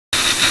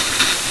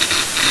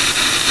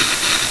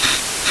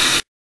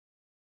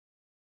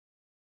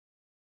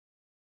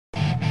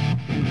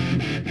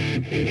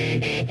On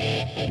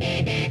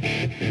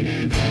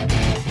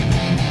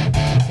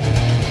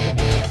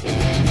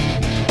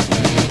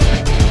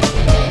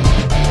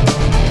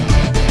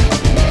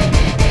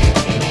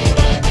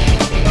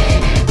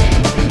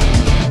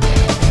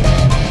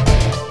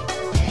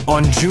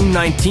June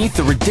 19th,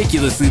 the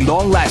ridiculously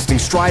long-lasting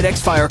Stride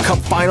xfire Cup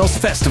Finals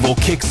Festival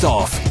kicks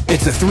off.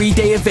 It's a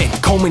 3-day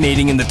event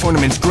culminating in the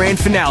tournament's grand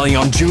finale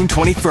on June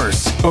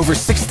 21st. Over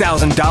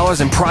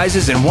 $6,000 in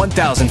prizes and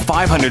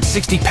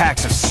 1,560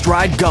 packs of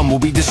Stride gum will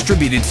be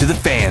distributed to the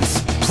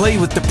fans. Play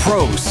with the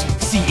pros.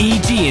 See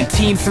EG and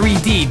Team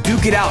 3D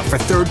duke it out for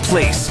 3rd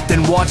place.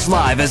 Then watch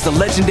live as the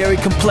legendary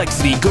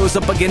Complexity goes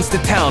up against the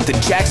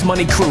talented Jack's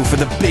Money crew for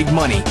the big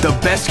money. The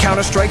best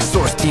Counter-Strike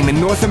Source team in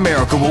North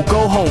America will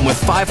go home with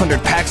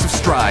 500 packs of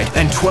Stride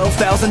and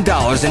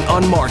 $12,000 in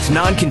unmarked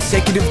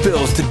non-consecutive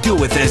bills to do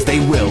with as they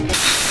will.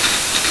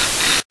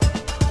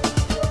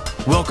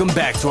 Welcome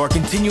back to our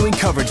continuing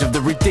coverage of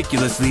the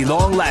ridiculously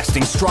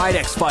long-lasting Stride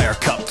xfire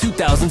Cup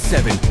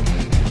 2007.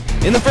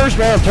 In the first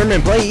round of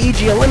tournament play,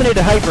 EG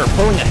eliminated Hyper,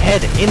 pulling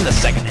ahead in the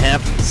second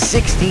half,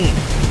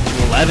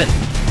 16-11.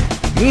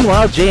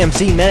 Meanwhile,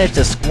 JMC managed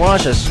to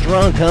squash a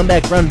strong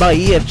comeback run by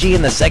EFG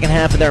in the second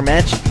half of their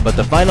match, but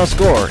the final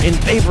score in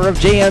favor of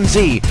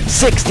JMC,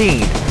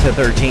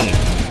 16-13.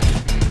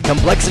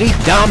 Complexity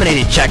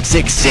dominated Check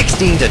 6,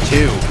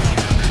 16-2.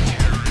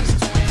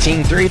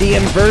 Team 3D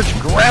and Verge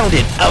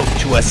grounded out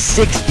to a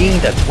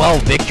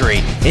 16-12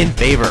 victory in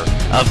favor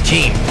of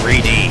Team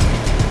 3D.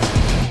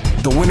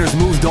 The winners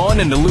moved on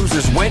and the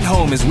losers went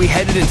home as we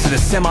headed into the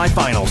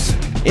semifinals.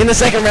 In the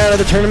second round of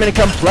the tournament,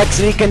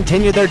 Complexity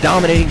continued their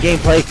dominating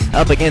gameplay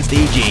up against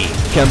EG.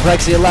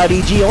 Complexity allowed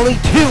EG only 2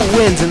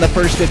 wins in the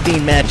first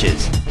 15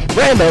 matches.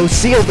 Rambo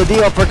sealed the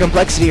deal for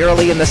Complexity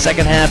early in the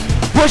second half,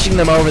 pushing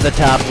them over the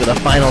top with a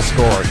final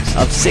score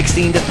of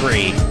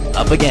 16-3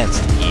 up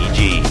against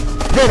EG.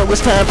 Then it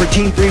was time for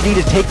Team 3D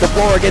to take the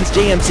floor against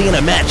JMC in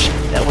a match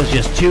that was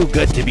just too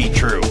good to be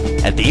true.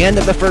 At the end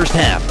of the first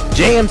half,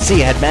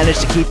 JMC had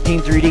managed to keep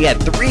Team 3D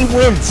at 3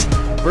 wins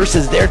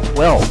versus their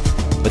 12.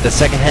 But the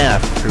second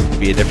half proved to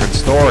be a different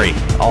story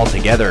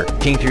altogether.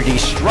 Team 3D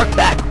struck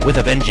back with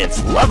a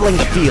vengeance, leveling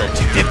the field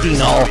to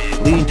 15-all,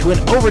 leading to an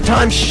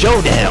overtime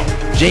showdown.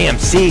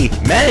 JMC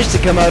managed to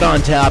come out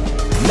on top,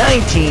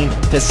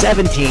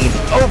 19-17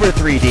 over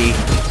 3D,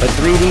 but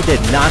 3D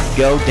did not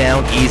go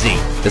down easy.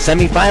 The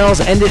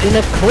semifinals ended in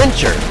a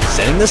clincher,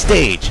 setting the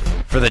stage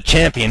for the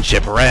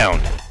championship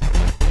round.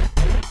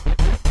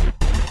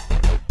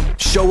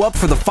 Show up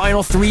for the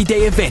final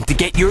 3-day event to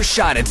get your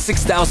shot at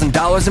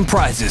 $6,000 in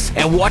prizes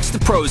and watch the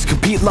pros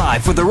compete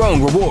live for their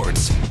own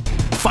rewards.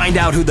 Find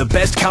out who the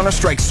best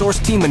Counter-Strike Source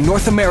team in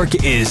North America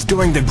is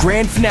during the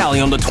grand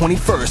finale on the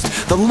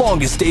 21st, the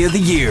longest day of the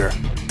year.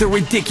 The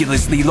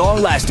ridiculously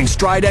long-lasting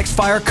Stride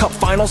xfire Cup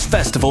Finals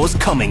Festival is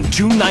coming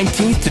June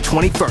 19th to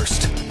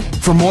 21st.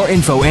 For more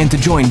info and to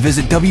join,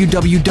 visit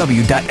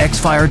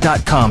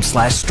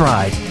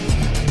www.xfire.com/stride.